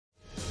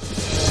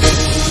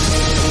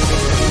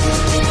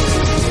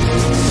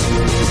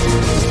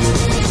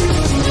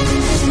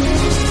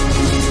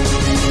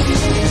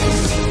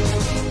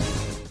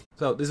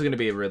So this is going to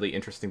be a really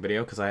interesting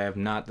video because I have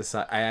not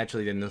decided. I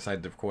actually didn't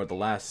decide to record the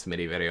last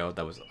Smitty video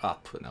that was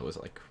up, and that was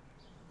like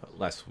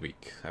last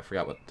week. I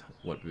forgot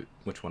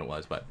which one it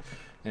was, but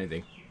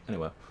anyway.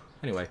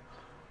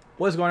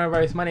 What's going on,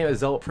 everybody? My name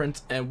is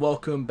ZealetPrince, and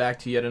welcome back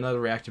to yet another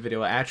reaction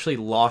video. I actually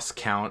lost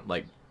count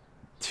like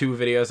 2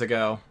 videos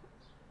ago,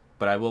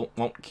 but I won't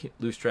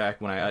lose track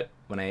when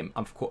I'm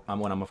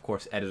of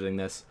course editing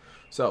this.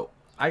 So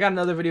I got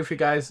another video for you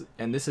guys,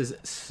 and this is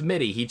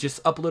Smitty. He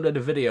just uploaded a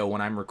video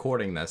when I'm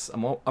recording this.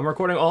 I'm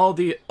recording all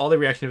the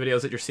reaction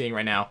videos that you're seeing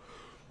right now.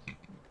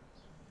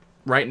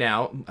 Right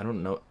now, I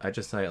don't know. I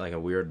just had like a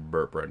weird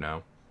burp right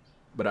now,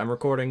 but I'm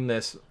recording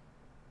this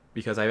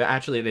because I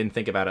actually didn't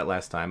think about it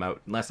last time.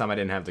 Last time I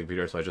didn't have the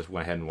computer, so I just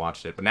went ahead and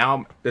watched it. But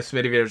now this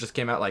video just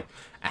came out like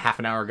a half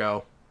an hour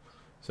ago,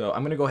 so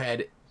I'm gonna go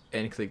ahead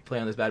and click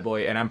play on this bad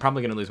boy, and I'm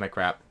probably gonna lose my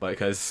crap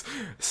because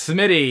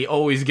Smitty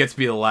always gets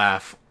me to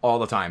laugh all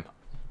the time.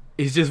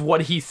 It's just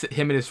what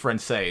him and his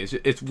friends say.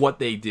 It's what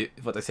they do,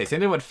 what they say.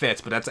 Same thing with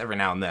Fitz, but that's every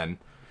now and then,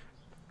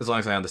 as long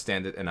as I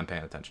understand it and I'm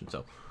paying attention.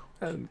 So,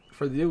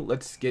 for you,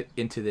 let's get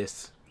into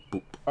this.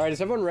 Boop. All right,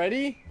 is everyone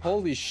ready?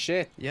 Holy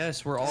shit!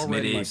 Yes, we're all Smitty,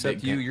 ready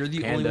except you. You're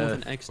the only one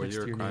with an X next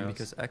to your name Kryoz.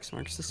 because X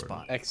marks the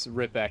spot. X,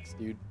 rip X,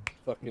 dude.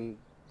 Fucking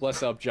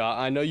bless up, Ja.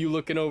 I know you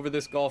looking over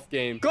this golf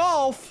game.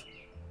 Golf!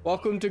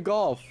 Welcome to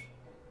golf.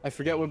 I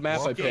forget what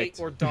map I picked.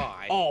 Or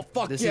die. Oh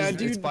fuck This yeah, is,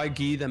 dude! It's by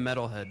BYZE the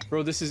Metalhead.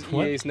 Bro, this is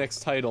What? EA's next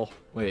title.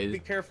 Wait. Be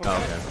careful. Oh,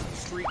 okay.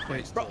 Street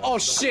race. Bro, oh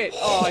shit!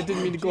 Oh, I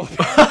didn't mean to go.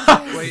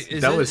 Wait,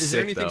 is That there was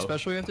sick, anything though.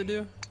 special you have to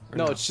do? Or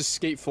No, it's just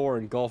Skate 4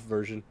 in golf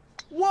version.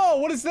 Whoa,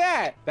 what is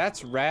that?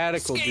 That's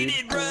radical, dude.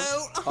 bro.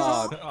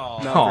 Not Aw.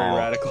 very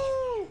radical.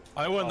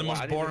 I went the wow,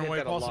 most I need to boring hit way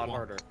that a lot possible.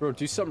 harder. Bro,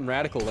 do something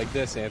radical like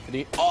this,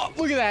 Anthony. Oh,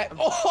 look at that!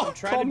 Oh, I'm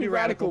trying call to me be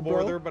radical,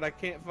 bro. border, but I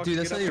can't fucking Dude,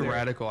 that's get not up even there.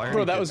 radical. I Bro,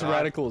 already that did was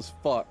radical as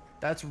fuck.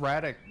 That's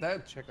radical.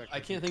 Check that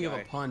I can't think of a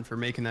guy. pun for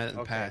making that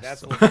Okay, pass.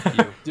 that's so what- fuck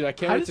you. Dude, I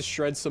can't How wait did- to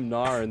shred some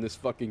gnar in this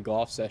fucking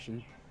golf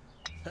session.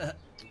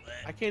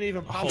 I can't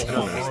even pop Oh, it I on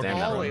don't a understand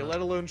that volley, one. let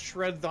alone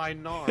shred thy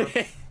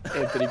gnar.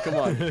 Anthony, come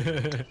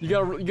on. You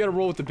gotta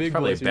roll with the big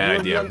Probably a boys.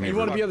 bad idea. You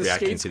wanna be on the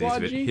reacting skate to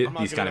squad, G? I'm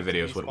not these kind of gonna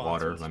have videos to with be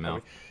water in sponsored, my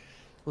mouth.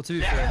 Well, to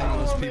be fair, I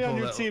know those me on people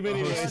your that team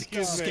anyway, host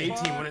excuse me. skate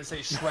team wouldn't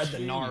say shred the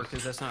gnar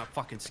because that's not a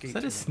fucking skate Is that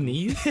a team.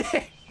 sneeze?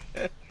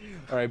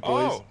 All right,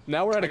 boys. Oh,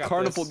 Now we're at I a got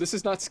carnival. this. This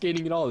is not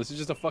skating at all. This is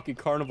just a fucking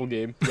carnival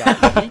game.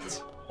 Yeah.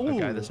 Eat. A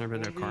guy that's never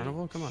been to a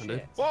carnival? Come on,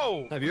 dude.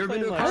 Whoa! Have you ever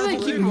been to a How do they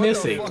carnival? keep dude? What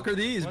missing? the fuck are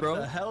these, bro? What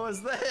the hell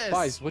is this?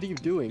 BYZE, what are you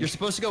doing? You're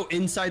supposed to go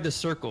inside the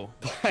circle.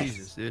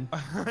 Jesus, dude.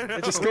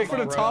 Just go for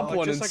the Bro, top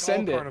one just and like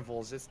send all it.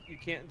 carnivals, you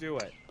can't do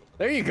it.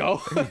 There you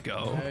go. There you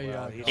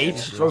go. He's 8 all-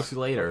 strokes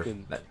later.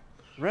 Fucking- That-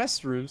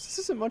 Restrooms. This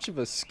isn't much of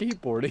a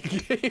skateboarding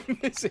game,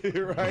 is it?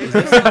 Right?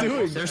 What are you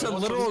doing? There's a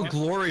literal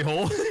glory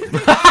hole.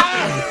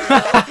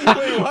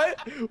 Wait, what?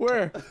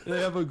 Where? They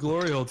have a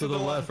glory hole to the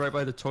left, right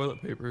by the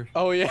toilet paper.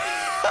 Oh yeah.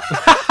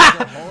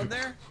 a hole in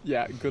there?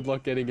 Yeah. Good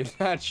luck getting in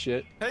that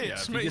shit. Hey, Yeah,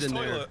 it's if you get Smitty's in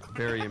there, toilet.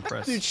 very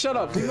impressed. Dude, shut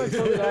up. Leave my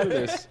toilet out of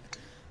this.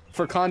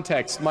 For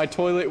context, my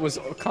toilet was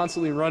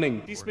constantly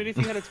running. Smitty, if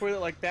you had a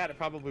toilet like that, it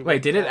probably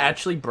Wait, did it would fall.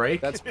 actually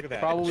break? That's Look at that.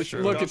 probably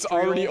Sure. look. It's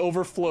already Industrial.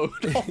 overflowed.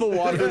 All the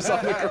water's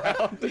on the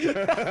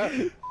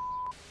ground.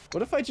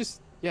 What if I just?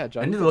 Yeah,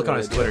 John. I need to look on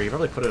his Twitter. He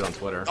probably put it on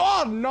Twitter.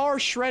 Oh, gnar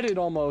shredded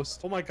almost.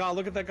 Oh my god,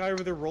 look at that guy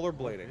over there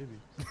rollerblading.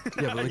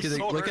 Yeah,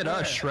 but look at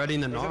us shredding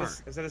the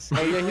gnar. Is that a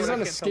Oh yeah, skateboard? he's I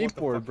on a can't tell what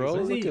the skateboard, fuck bro.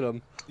 he's Look at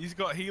him. He's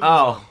got heels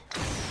Oh,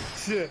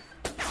 in.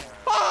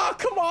 Oh,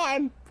 come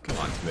on. come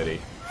on, Smitty.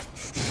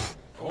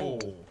 on.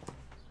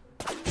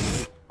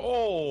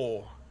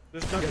 Oh.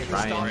 There's nothing to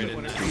Trying stop to it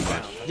when it do comes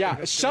that. down.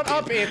 Yeah, shut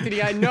up,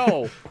 Anthony. I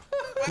know.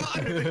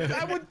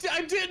 I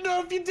didn't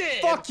know if you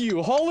did. Fuck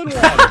you. Hole in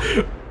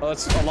one. Oh,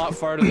 that's a lot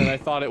farther than I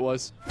thought it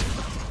was.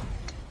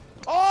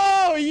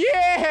 Oh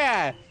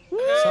yeah. Some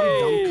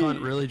dumb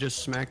cunt really just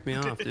smacked me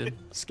off, dude.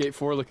 Skate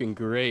 4 looking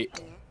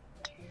great.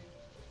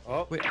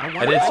 Oh, Wait,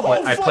 I did. Oh,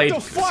 I what played the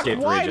fuck? Skate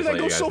 3 Why just did I let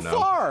go you guys so know.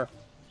 far?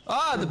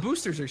 Ah, the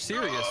boosters are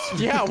serious.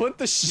 Yeah, what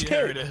the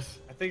There shit? it is.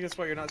 I think that's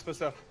why you're not supposed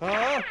to. No.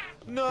 If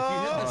you hit the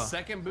Uh,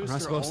 second Am I booster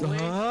supposed only,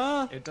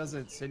 to? it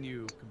doesn't send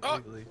you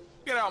completely.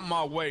 Get out of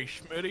my way,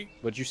 Smitty.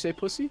 What'd you say,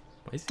 pussy?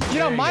 Why is he-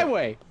 Get out you my go.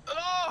 way.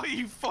 Oh,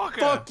 you fucker.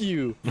 Fuck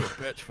you. You're a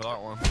bitch for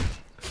that one.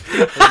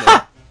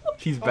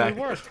 He's Oh, back. it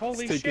worked.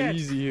 Holy Take shit. it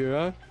easy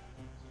here,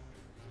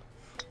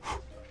 huh?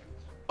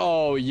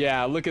 Oh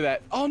yeah, look at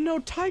that. Oh no,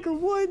 Tiger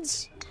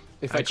Woods.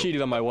 If I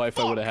cheated on my wife,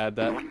 I would have had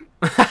that.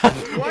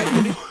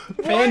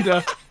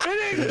 Panda.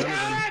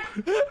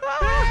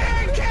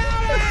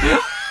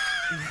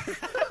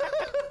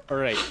 All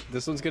right,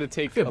 this one's gonna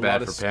take Feel a lot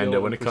bad of for skill Panda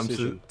and when it comes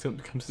to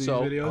precision. these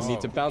So videos. you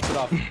need to bounce it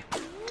off.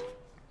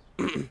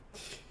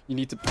 You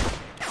need to.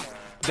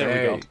 There we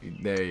go.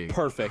 There you go.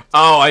 Perfect.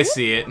 Oh, I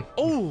see it.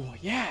 Oh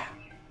yeah.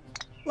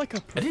 Like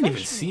a. I didn't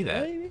even see that.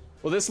 professional, baby.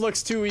 Well, this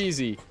looks too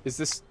easy. Is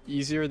this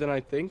easier than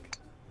I think?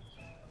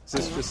 Is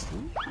this just?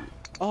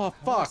 Oh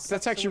fuck!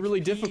 That's actually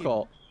really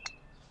difficult.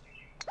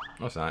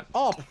 No, it's not.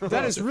 Oh,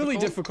 that is really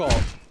difficult.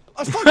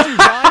 Fuck you, John.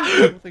 I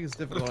don't think it's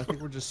difficult. I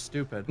think we're just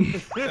stupid. I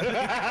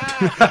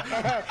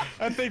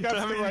think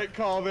that's the right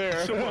call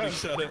there. Somebody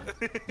said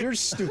it. You're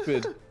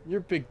stupid.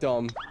 You're big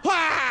dumb.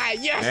 Ah,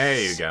 yes!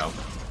 There you go.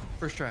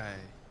 First try.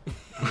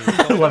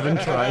 11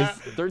 tries.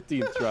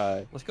 13th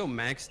try. Let's go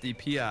max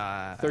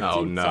DPI. 13th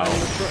Oh, no. time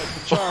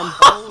with the charm.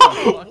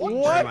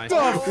 What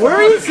the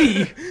Where is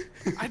he?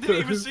 I didn't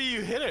even see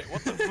you hit it.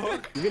 What the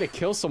fuck? You're gonna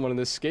kill someone in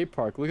this skate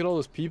park. Look at all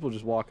those people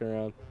just walking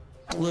around.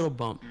 Little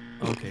bump.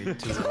 Okay, 2.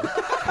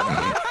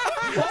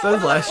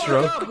 Says last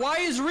stroke. Why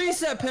is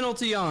reset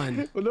penalty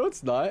on? Well, no,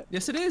 it's not.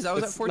 Yes, it is. I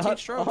was It's at 14 not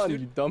strokes, on,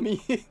 dude. you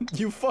dummy.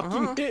 You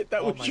fucking hit.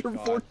 That Oh was my your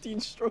God. 14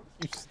 stroke.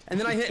 You And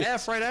then I hit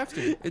F right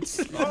after. It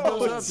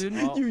goes up, dude.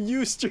 You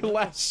used your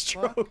last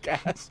stroke,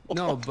 asshole.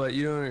 No, but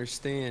you don't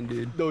understand,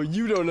 dude. No,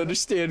 you don't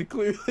understand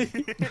clearly.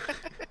 Can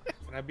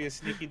I be a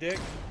sneaky dick?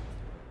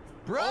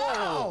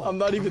 Bro! I'm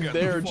not even Get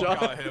there, the fuck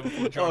John. out of here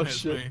before John Oh hits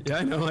shit. me. Yeah,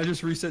 I know. I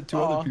just reset 2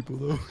 Aw. other people,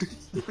 though.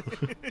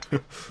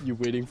 You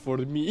waiting for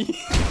me?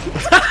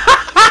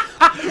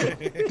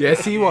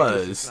 Yes, he It's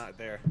was. not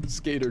there.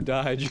 Skate or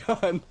die,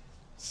 John.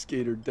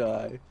 Skate or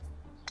die.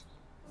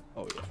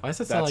 Oh yeah. Why does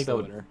it sound That's like the that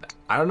would... winner.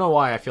 I don't know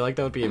why. I feel like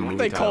that would be a movie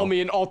They title. call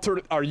me an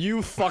alternate. Are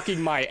you fucking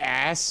my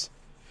ass?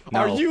 No.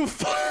 Are you? 2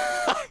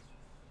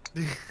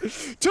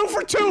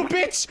 for 2,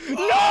 bitch!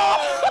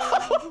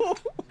 No!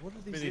 What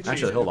are these?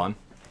 Actually, hold on.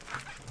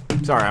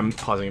 Sorry, I'm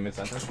pausing a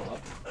mid-sentence. Hold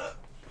up.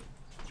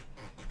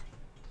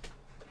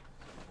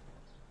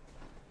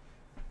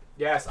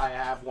 Yes, I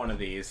have one of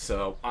these,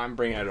 so I'm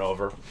bringing it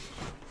over.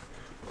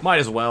 Might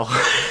as well.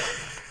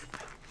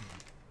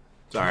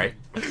 Sorry.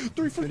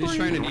 3 for But he's 3.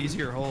 trying an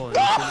easier hole and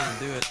he couldn't even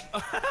do it.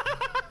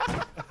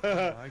 Oh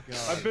my god.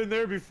 I've been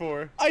there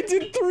before. I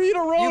did 3 in a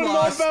row You and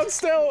lost. all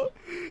bounced out.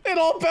 It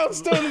all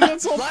bounced out and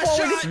that's all Last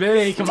falling. shot.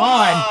 Smitty, come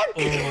on!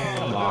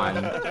 Come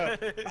on.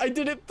 I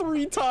did it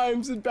 3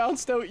 times and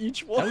bounced out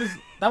each one.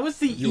 That was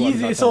the You wanna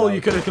easiest cut that hole out. you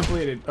could have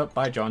completed. Oh,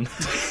 bye, John.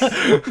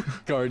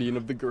 Guardian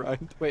of the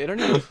grind. Wait, I don't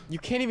even. You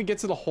can't even get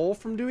to the hole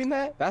from doing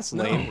that? That's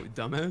lame.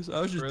 No, dumbass.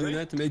 I was just Really? doing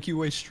that to make you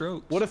waste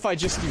strokes. What if I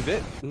just do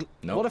this?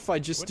 Nope. What if I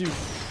just do?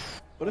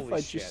 What if Holy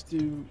I just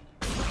do?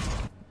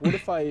 What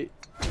if I?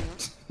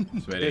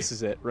 Smitty, This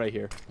is it right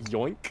here.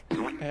 Yoink.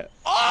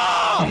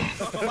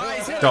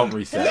 don't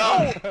reset.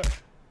 No!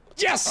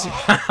 Yes!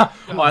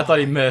 Oh, I thought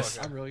he missed.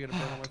 I'm really gonna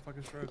burn all my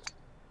fucking strokes.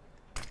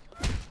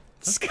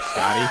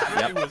 Scotty. He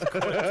Yep. was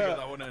quick to get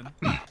that one in.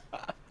 Yeah,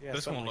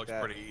 This something one like looks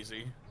that. pretty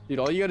easy. Dude,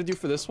 all you gotta do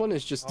for this one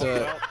is just Oh,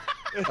 well.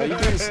 all you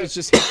do is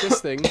just hit this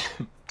thing,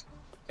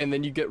 and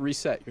then you get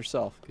reset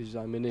yourself because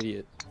I'm an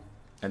idiot.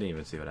 I didn't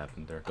even see what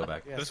happened there. Go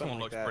back. Yeah, This something one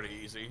like looks that. pretty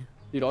easy.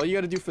 Dude, all you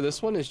gotta do for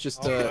this one is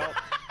just Oh, well.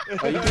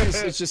 all you do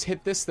is just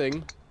hit this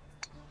thing,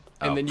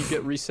 and Oh. then you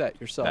get reset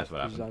yourself. That's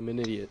what 'cause happened. I'm an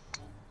idiot.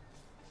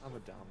 I'm a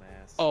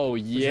dumbass. Oh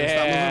gonna stop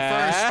yeah!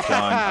 moving first.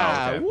 John,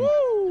 oh, okay.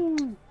 Woo!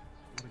 Oh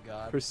my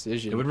god.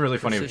 Precision. It would be really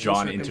funny if Precision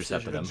John circumcision.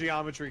 intercepted The him.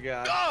 geometry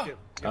guy. Get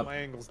Oh. my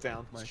angles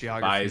down. It's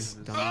geography. Buys.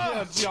 dummy.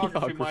 Yeah,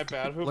 geography, my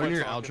bad. Who am I Learn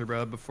your talking?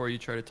 algebra before you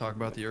try to talk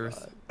about the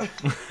Earth.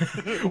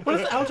 What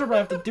does algebra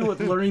have to do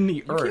with learning the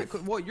You can't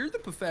Earth? well, you're the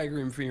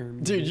Pythagorean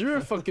theorem. Dude, you're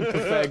a fucking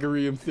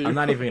Pythagorean theorem. I'm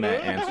not even gonna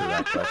answer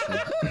that question.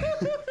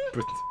 What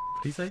did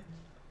he say?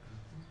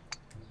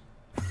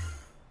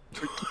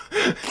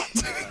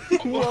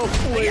 Well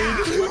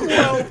played.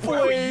 Well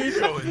played.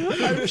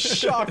 Going. I'm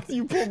shocked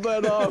you pulled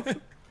that off.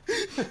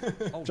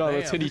 Oh, John,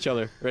 let's damn. hit each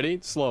other. Ready?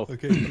 Slow.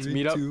 Okay, Let's 3,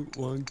 meet up. 2,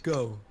 1,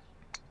 go.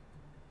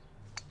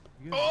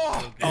 You guys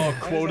are so good. Oh, Why is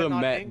quota that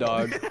not met, angled?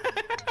 dog.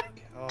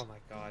 Oh my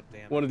god,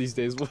 damn. One of these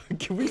days,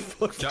 can we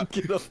fucking Yeah.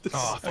 get up this?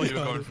 Oh, I thought you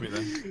were going for me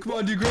then. Come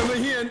on, dude, grab my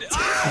hand.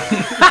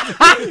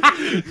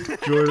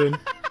 Jordan.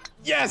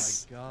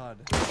 Yes! God.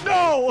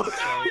 No!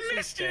 I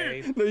missed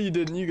you. No, you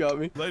didn't. You got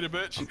me. Later,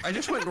 bitch. I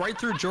just went right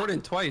through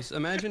Jordan twice.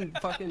 Imagine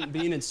fucking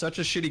being in such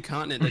a shitty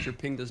continent that your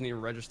ping doesn't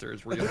even register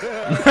as real.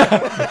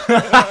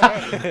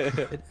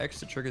 Hit X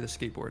to trigger the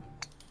skateboard.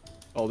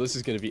 Oh, this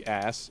is gonna be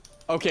ass.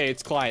 Okay,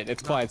 it's client.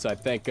 It's client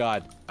side. Thank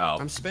God. Oh.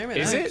 I'm spamming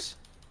Is it? X.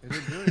 Is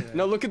it doing it?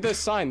 No, look at this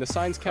sign. The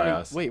sign's counting.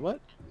 Kryoz. Wait, what?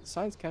 The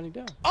sign's counting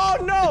down. Oh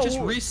no! Just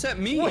reset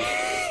me.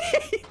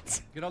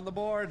 Wait. Get on the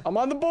board. I'm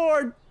on the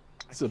board.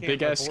 It's a Can't,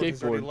 big my ass board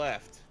has already skateboard.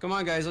 left. Come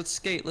on, guys, let's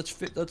skate. Let's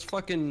fit. Let's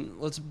fucking.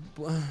 Let's.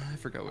 I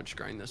forgot which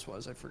grind this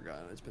was. I forgot.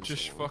 It's been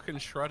Just so long. fucking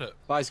shred it.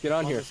 Guys, get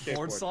on On here. the skateboard.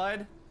 Board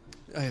slide.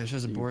 Oh, yeah, it's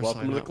just a board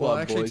welcome slide. to the now. club, Well,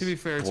 actually, boys. to be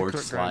fair, it's Board a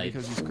crook grind slide.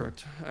 because he's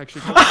crooked.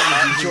 Actually,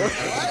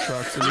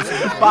 trucks. So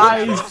this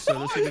Buys. so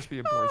this would just be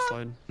a board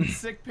slide.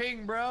 Sick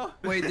ping, bro.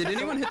 Wait, did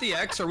anyone hit the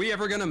X? Are we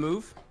ever gonna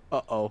move?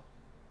 Uh-oh.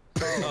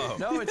 Oh.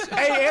 No, it's.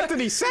 Hey,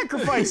 Anthony,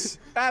 sacrifice!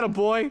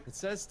 Attaboy! It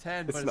says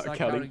 10, It's but not it's not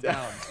counting counting down.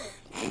 down.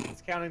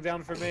 It's counting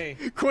down for me.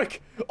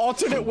 Quick!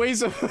 Alternate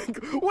ways of...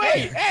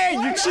 Wait! Hey,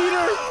 you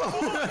cheater!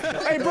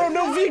 Hey, bro,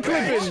 no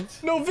V-clipping!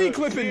 No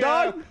V-clipping,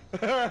 dog! What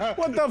the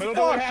don't know what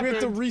fuck? We have to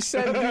happened.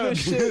 reset and do this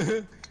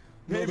shit.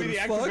 Maybe the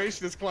Motherfuck.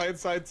 activation is client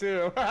side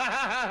too.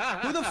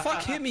 Who the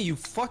fuck hit me, you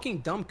fucking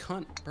dumb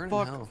cunt? Burn in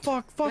hell.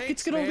 Fuck, Thanks,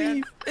 it's gonna man.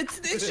 leave.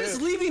 It's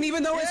just leaving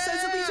even though it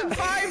says it leaves in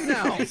 5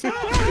 now.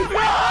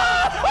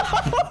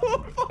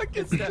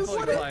 It's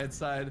definitely client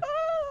side.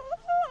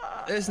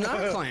 It's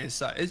not client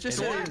side. It's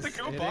just It I have is.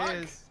 to go It back?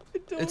 is.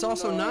 It's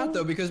also not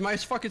though because my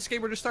fucking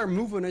skateboard just started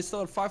moving and it still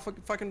had 5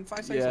 seconds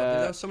left. Yeah.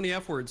 That was so many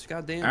F words.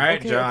 God damn. All right,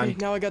 Okay, John. okay,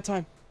 now I got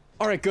time.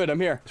 All right, good. I'm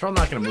here. That's where I'm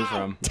not gonna move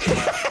from.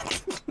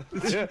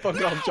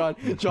 Fuck off, John.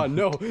 John,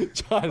 no.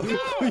 John,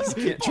 please.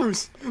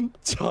 Truce.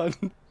 John.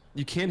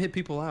 You can't hit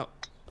people out.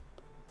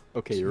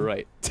 Okay, you're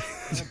right.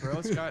 Yeah, bro,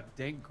 it's got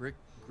dang grip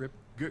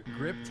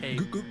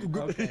tape.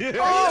 Okay.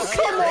 Oh,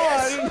 come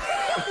on!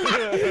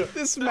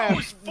 This That map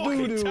was fucking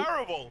voodoo.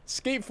 terrible.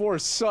 Skate 4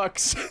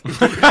 sucks.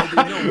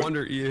 No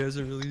wonder EA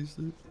hasn't released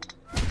it.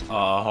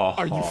 Oh.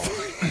 Are you Oh,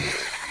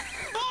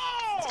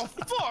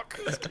 fuck!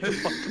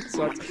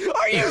 sucks?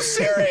 Are you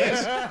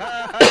serious?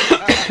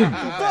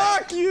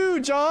 Fuck you,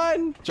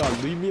 John.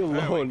 John, leave me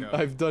alone. go.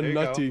 I've done There you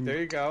go. nothing. There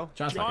you go.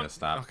 John's not gonna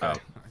stop. Okay.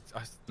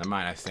 Oh, never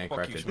mind. I stand Fuck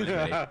corrected. you,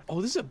 Smitty.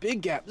 Oh, this is a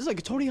big gap. This is like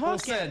a Tony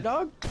Hawk gap, send.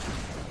 dog.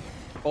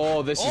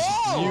 Oh, this is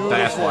Oh! beautiful.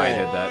 That's why I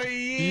did that.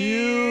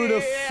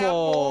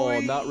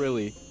 Beautiful. Not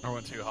really. I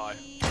went too high.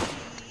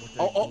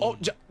 Oh,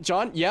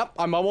 John. Yep,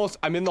 I'm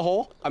in the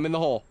hole. I'm in the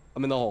hole.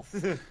 I'm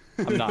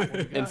not.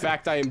 In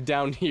fact, I am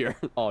down here.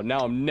 Oh, now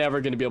I'm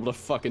never gonna be able to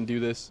fucking do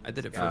this. I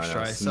did it Oh, first no,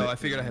 try, so Smith- I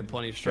figured I had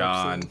plenty of strokes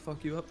John. to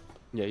fuck you up.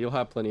 Yeah, you'll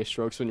have plenty of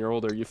strokes when you're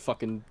older, you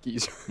fucking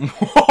geezer.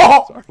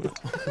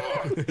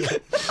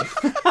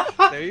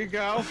 There you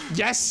go.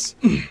 Yes!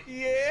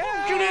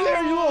 Yeah. Get in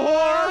there, you little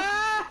whore!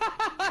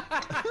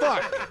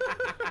 Fuck!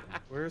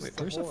 Where's Wait,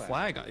 the where's the hole at?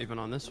 flag even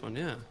on this one?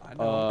 Yeah. I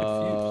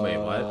know. Wait,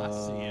 what? I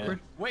see it.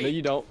 No,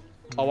 you don't.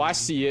 Oh, I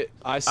see it.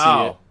 I see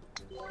Oh.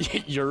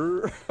 it.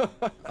 You're... Oh,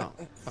 fuck.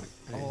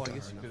 Oh, I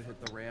guess you could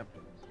hit the ramp.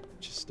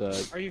 Just,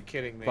 Are you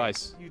kidding me?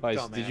 Vice, You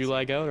did you dumbass.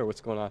 lag out, or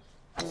what's going on?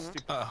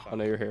 Stupid Uh, Oh,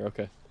 no, you're here,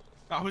 okay.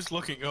 I was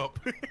looking up.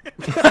 Looking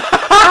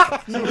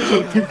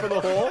for the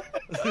hole?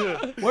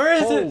 Where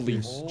is it?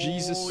 Holy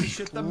Jesus. Holy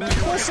shit, the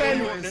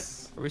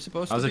Are we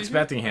supposed to I was be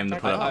expecting him to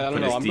put, I put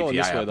don't know, his I'm going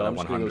this DPI way, up though. at I'm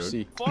just gonna go 100.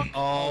 see. Fuck. here?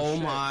 Oh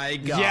my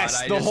god.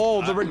 Yes, I the just-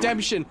 hole, the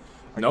redemption!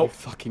 Are you Nope.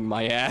 fucking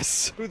my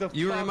ass? Who the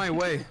You were fuck? in my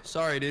way.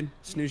 Sorry, dude.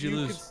 Snooze, you You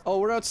lose. Oh,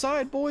 we're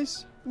outside,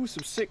 boys. Ooh,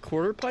 some sick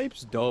quarter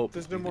pipes. Dope.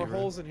 There's no more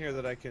holes in here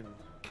that I can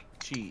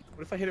cheat.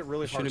 What if I hit it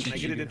really hard? Shouldn't Can I be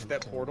get it cheating. into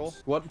that portal?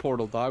 What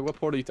portal, dog? What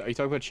portal? Are you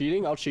talking about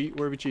cheating? I'll cheat.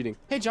 Where are we cheating?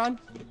 Hey, John.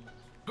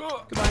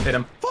 Hit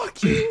him.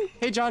 Fuck you.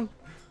 Hey, John.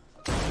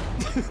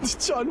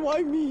 John,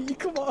 why me?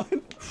 Come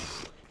on.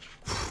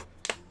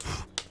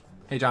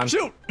 Hey, John.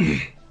 Shoot.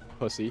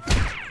 Pussy.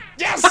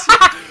 Yes!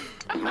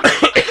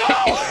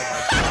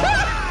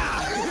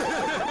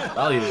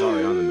 Oh, he was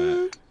already on the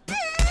mat.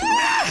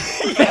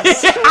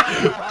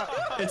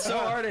 It's so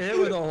hard to hit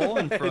with a hole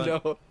in I front.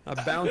 know. I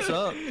bounce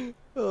up.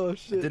 Oh,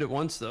 shit. Did it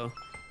once though.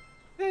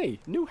 Hey,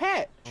 new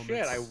hat.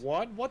 Shit, I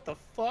won? What the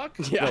fuck?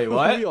 Yeah, Wait,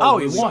 what? we Oh, all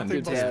he lose. won.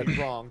 Something Good must dad. be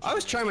wrong. I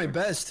was trying my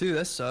best too.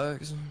 That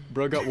sucks.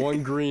 Bro got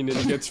one green and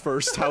he gets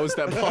first. How is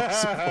that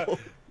possible?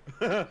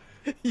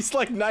 He's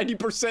like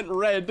 90%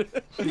 red.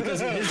 Because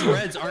his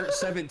reds aren't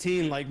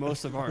 17 like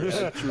most of ours.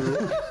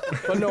 True.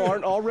 But no,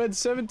 aren't all reds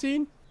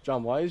 17?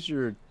 John, why is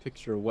your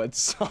picture a wet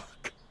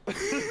sock?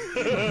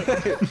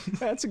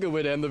 That's a good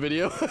way to end the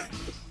video.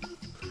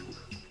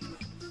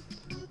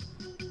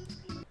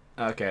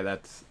 Okay,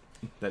 that's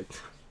that.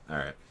 All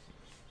right.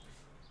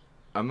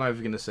 I'm not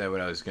even gonna say what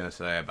I was gonna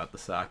say about the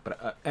sock,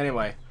 but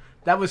anyway,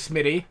 that was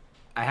Smitty.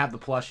 I have the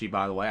plushie,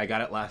 by the way. I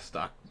got it last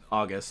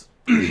August.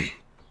 While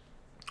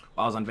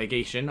I was on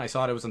vacation, I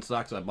saw it was in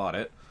stock, so I bought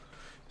it.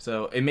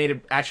 So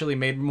it actually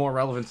made more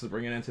relevance to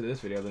bring it into this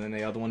video than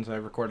any other ones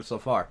I've recorded so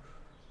far.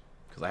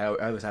 Because I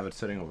always have it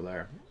sitting over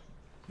there.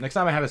 Next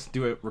time I have us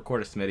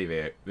record a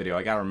Smitty video,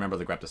 I gotta remember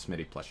to grab the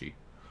Smitty plushie.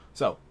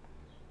 So,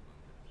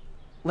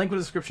 link in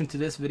the description to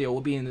this video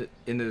will be in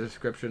the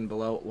description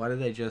below. Why did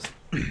they just...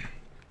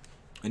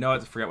 I know I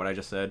have to forget what I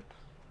just said.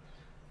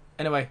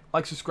 Anyway,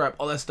 like, subscribe,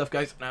 all that stuff,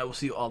 guys, and I will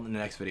see you all in the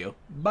next video.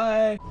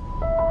 Bye!